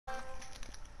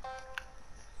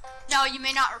No, you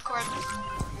may not record.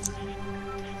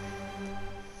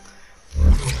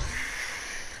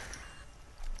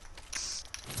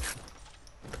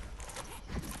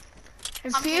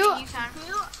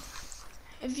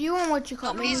 If you and what you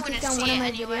call me, you take down one of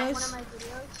my videos.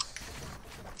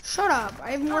 Shut up!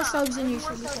 I have more subs than you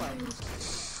should before.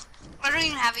 I don't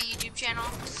even have a YouTube channel.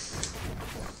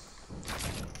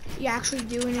 You actually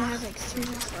do, and it has like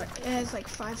it has like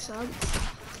 5 subs.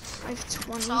 I have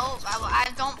 20. So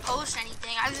I don't post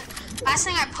anything. Last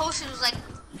thing I posted was like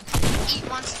 8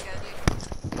 months ago,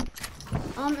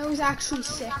 dude. It was actually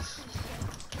 6.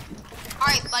 All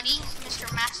right, buddy,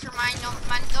 Mr. Mastermind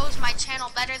knows my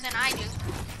channel better than I do.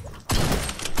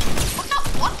 What the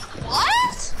what?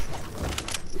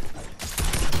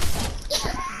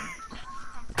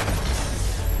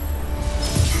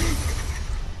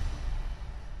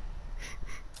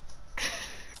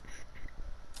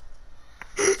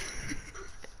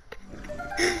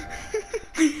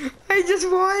 I just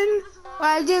won.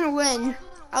 Well, I didn't win.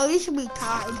 At least we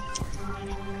tied.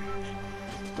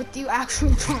 With you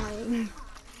actually trying.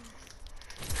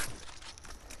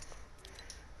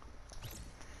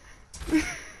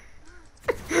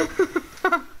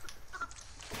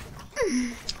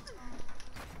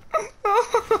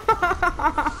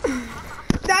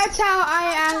 That's how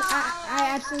I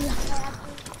actually.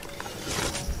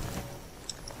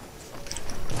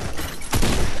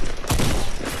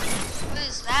 What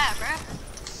is that, bruh?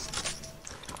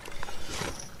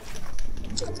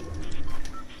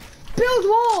 Build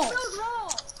walls!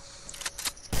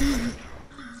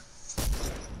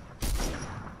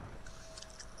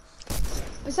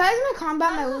 Besides my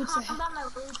combat, my loot's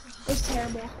is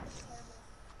terrible.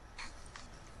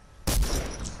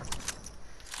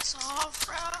 Soft,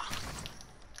 bro.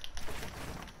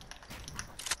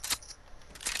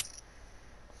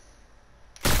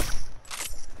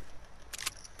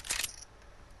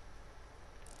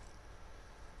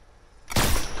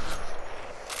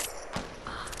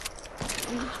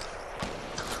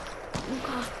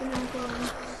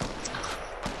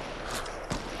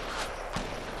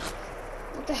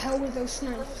 What the hell were those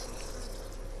snipes?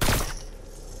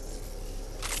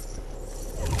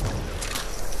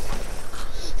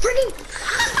 Freaking!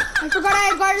 I forgot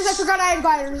I had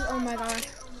gliders. Oh my god.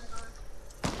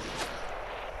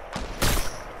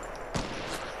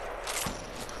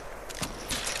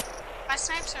 My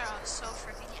snipes are so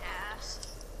freaking ass.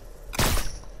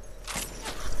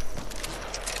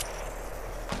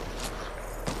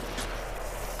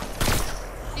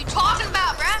 What are you talking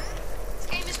about, bruh? This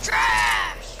game is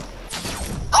trash!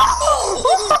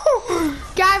 Oh!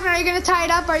 Gavin, are you gonna tie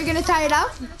it up?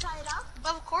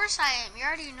 Well, of course I am. You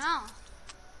already know.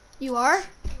 You are?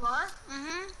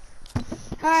 Mm-hmm.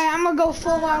 Alright, I'm gonna go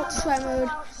full out sweat mode.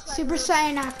 Super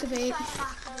Saiyan activate.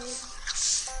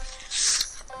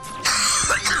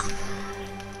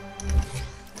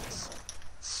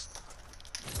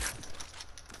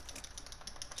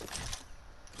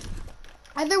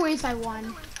 Either ways, I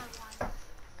won.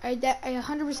 I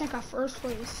 100% got first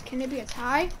place. Can it be a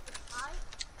tie?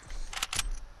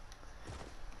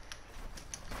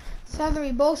 So either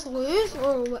we both lose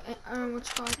or what's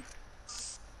it called?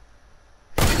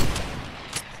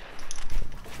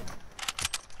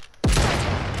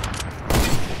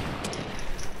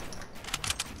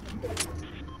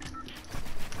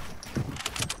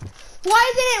 Why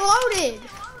isn't it loaded?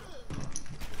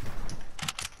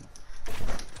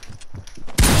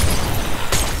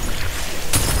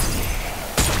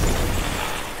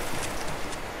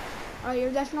 Oh,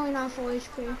 you're definitely not full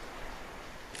HP.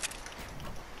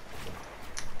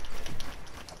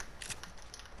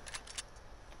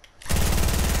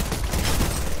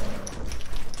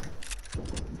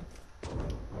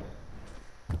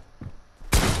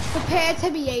 Prepare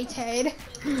to be ated.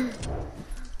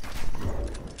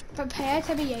 Prepare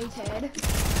to be ated.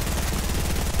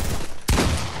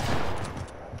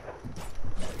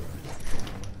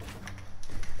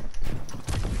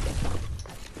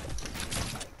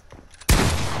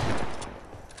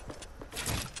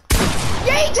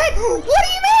 Yated! What do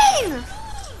you mean?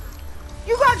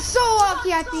 You got so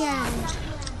lucky at the end.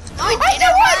 No, I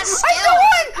still won!